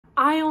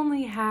I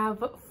only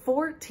have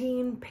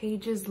 14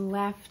 pages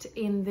left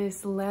in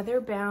this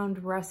leather-bound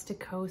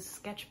Rustico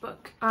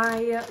sketchbook.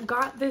 I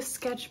got this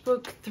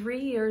sketchbook 3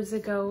 years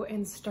ago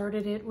and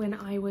started it when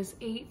I was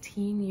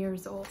 18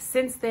 years old.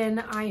 Since then,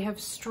 I have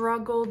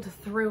struggled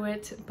through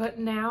it, but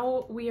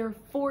now we are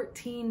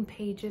 14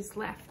 pages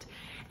left.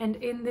 And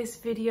in this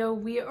video,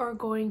 we are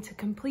going to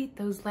complete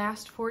those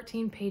last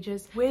 14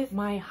 pages with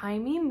my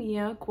Himi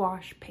Miya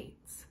gouache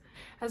paints,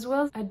 as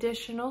well as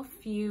additional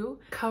few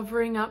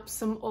covering up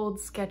some old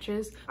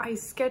sketches. I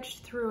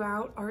sketched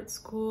throughout art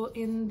school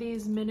in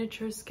these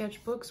miniature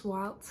sketchbooks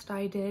whilst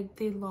I did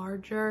the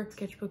larger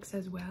sketchbooks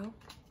as well.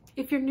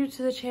 If you're new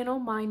to the channel,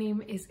 my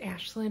name is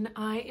Ashlyn.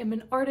 I am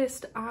an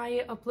artist.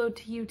 I upload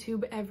to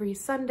YouTube every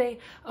Sunday,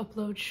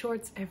 upload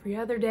shorts every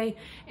other day,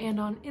 and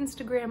on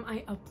Instagram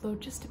I upload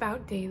just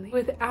about daily.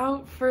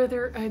 Without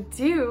further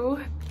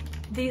ado,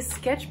 the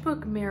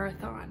sketchbook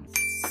marathon.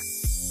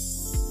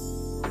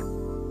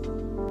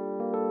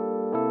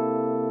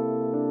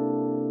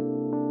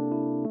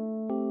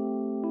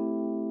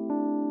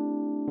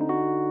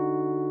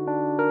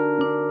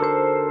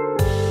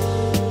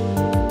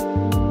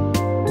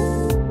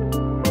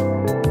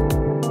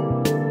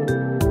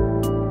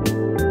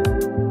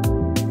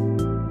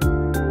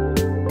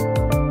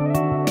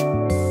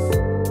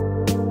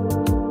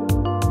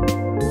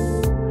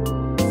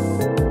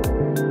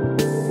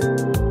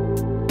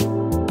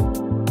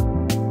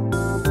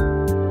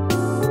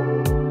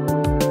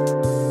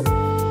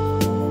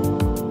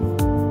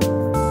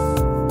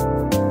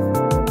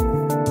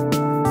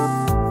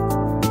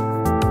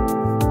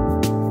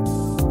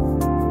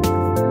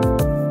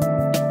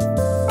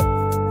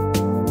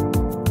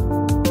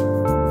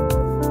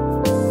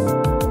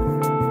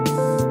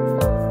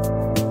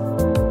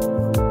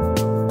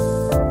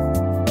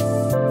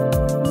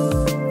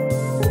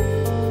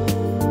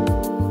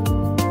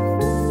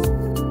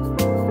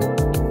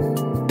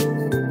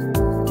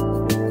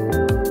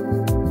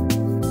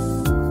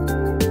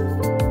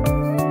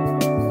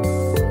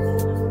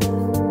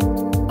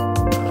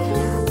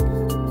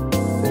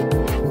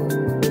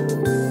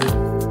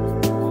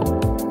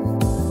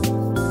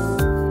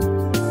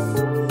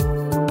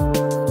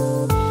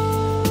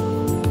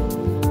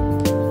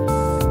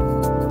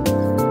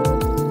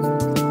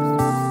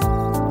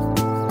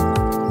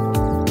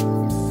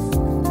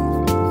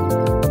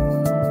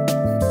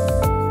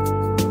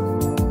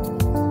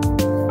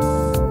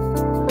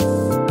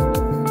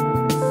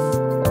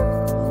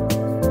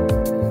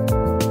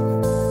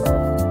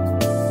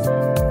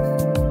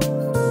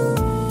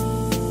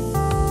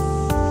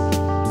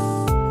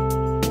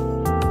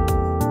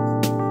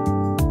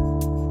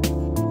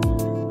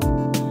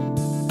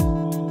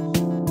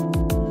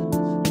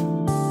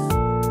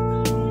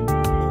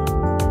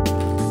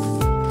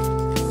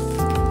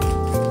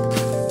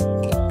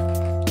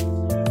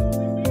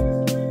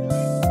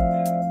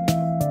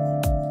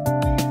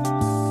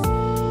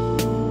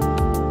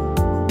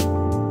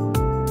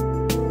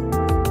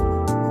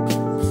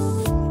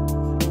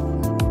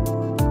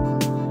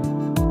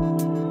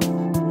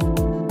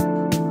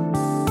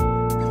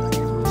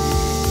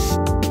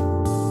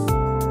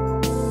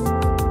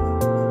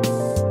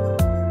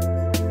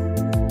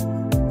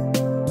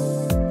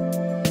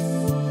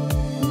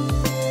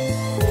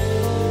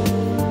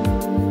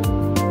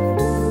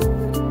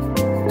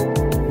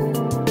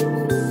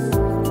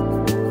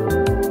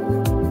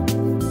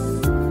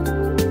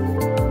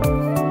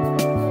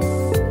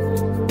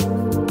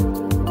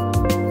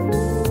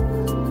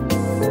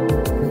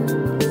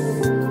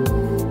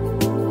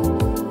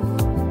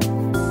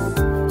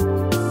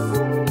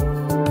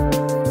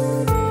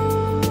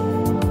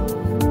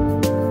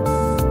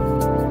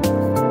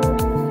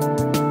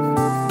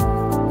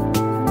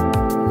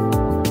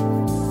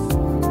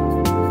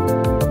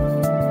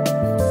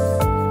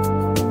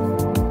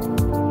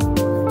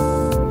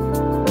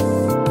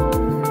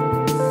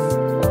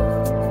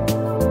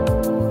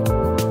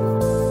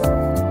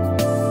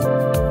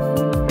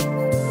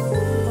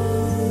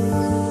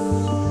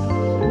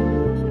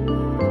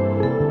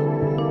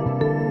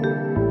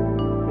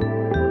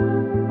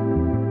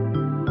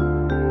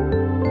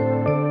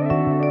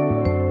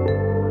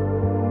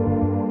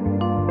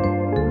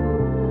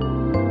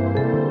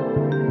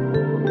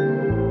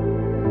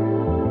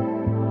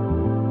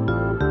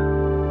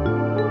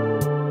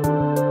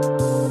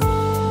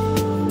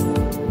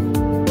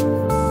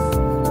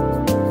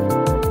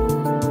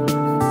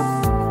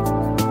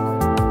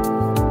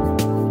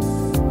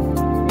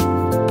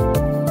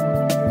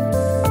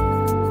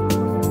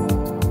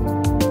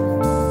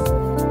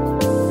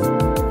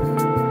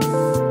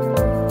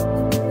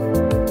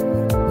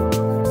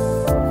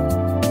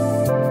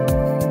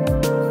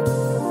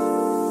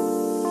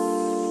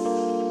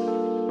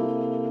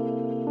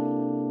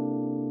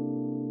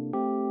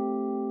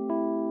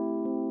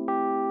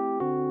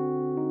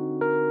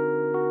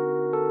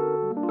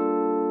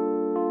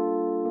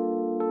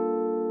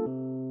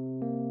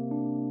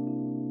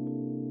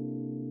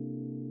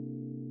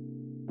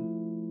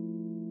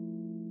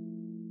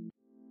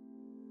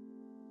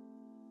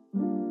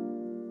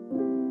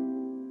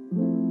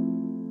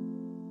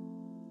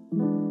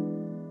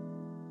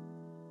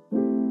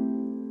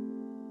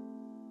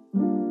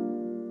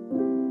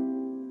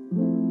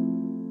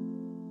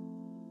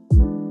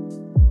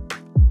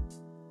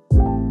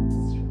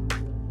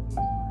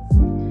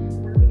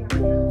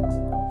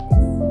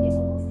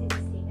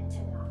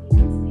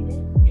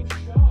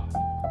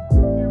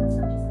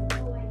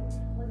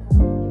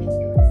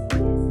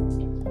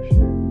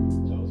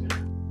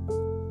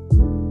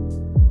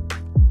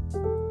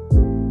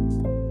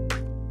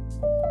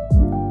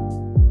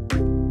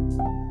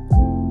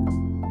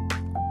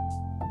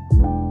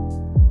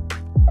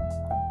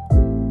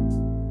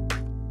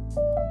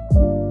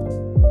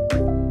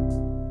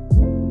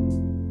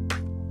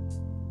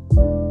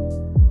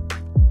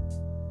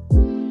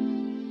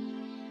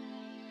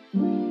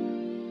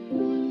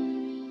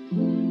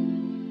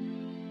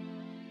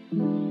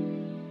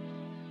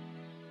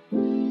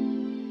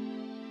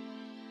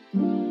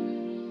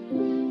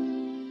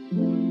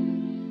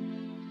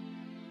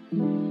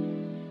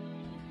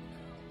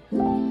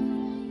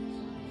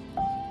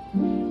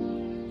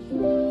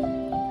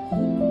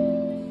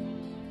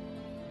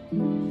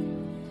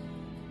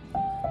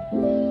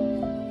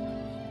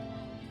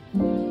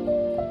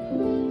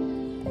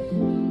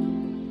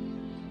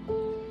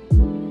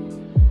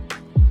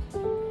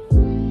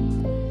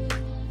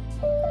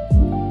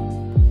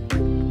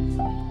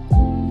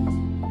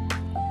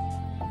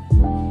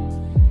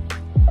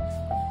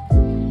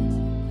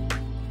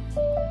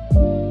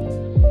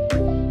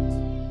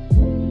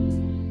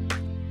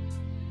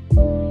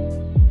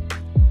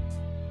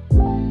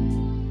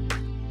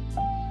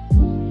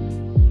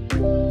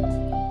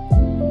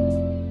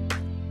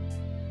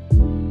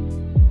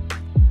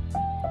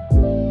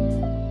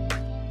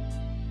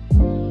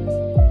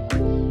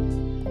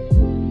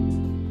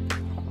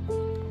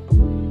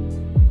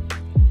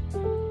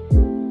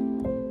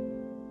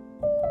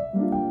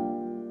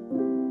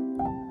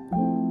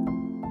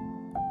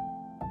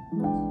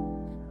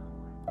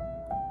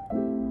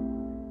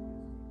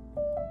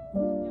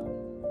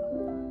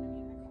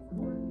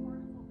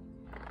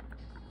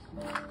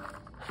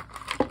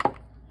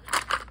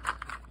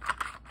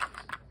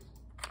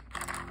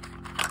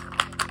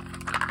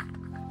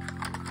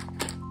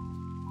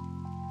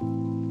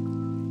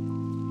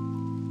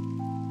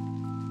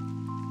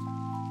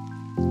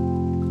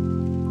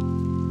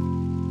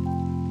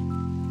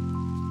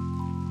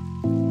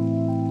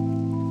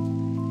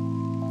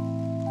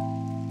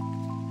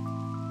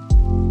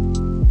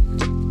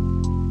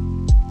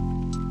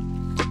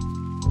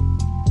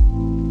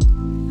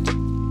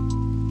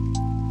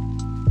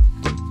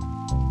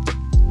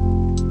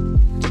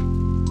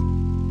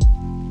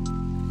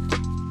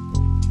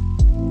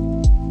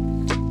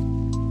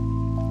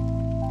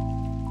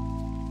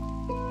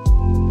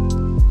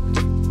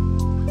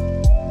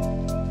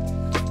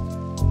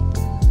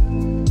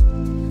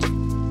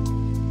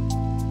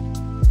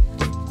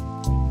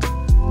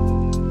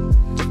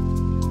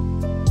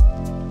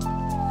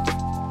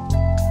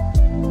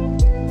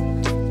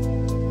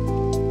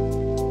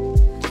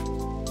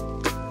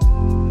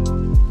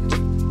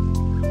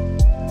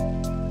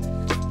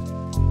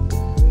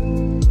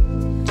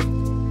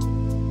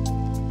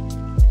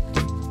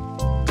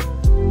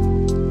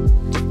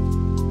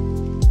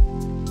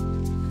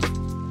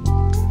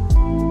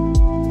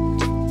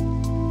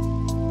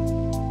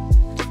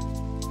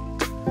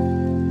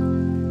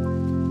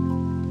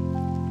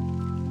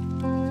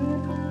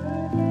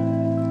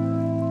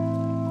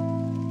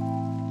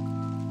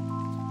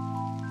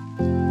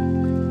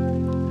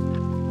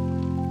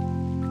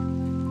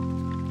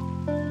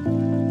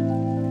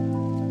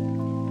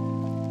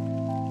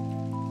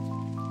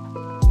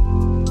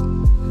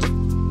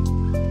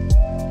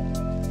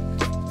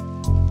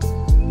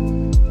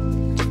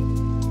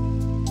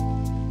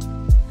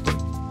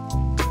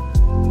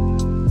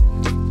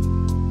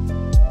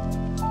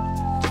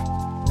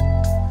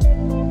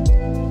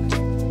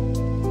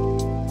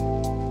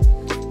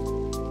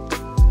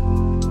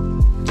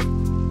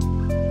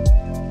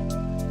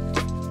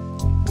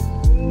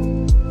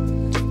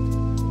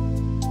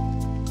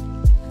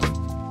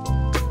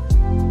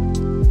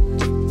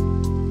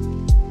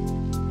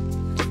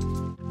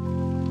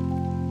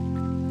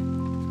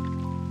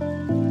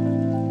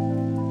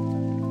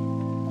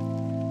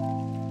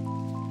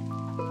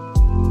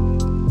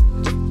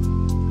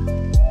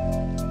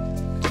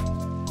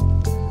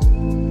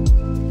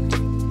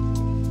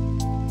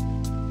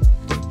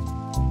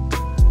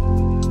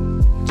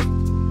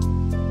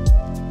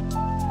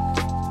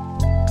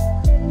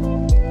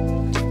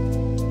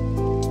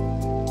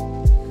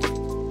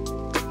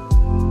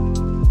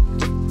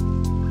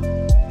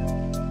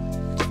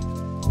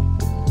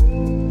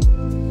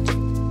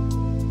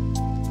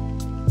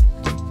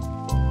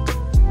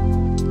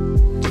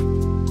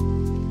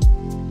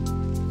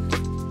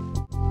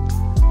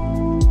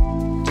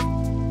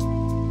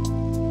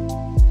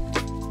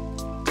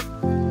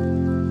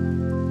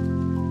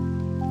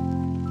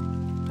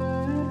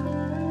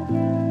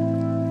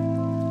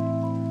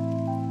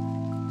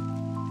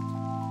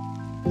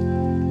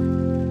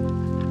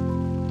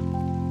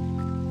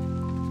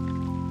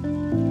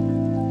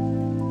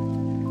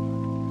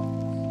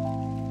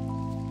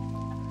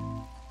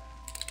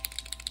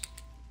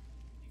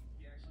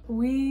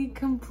 We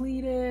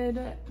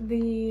completed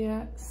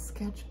the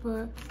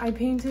sketchbook. I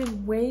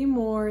painted way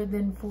more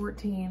than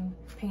 14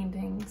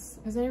 paintings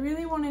because I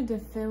really wanted to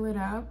fill it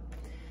up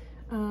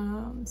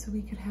so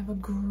we could have a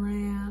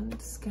grand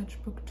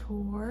sketchbook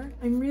tour.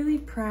 I'm really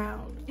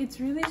proud. It's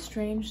really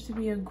strange to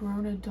be a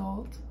grown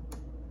adult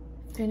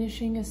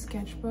finishing a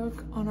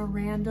sketchbook on a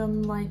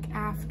random like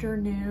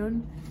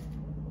afternoon.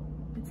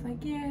 It's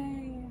like,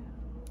 yay.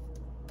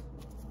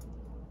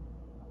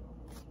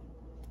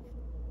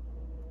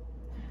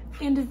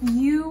 And if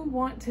you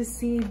want to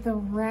see the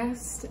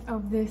rest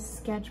of this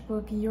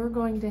sketchbook, you're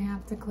going to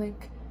have to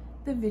click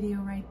the video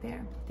right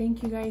there.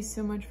 Thank you guys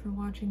so much for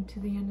watching to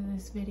the end of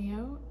this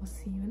video. We'll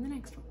see you in the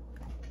next one.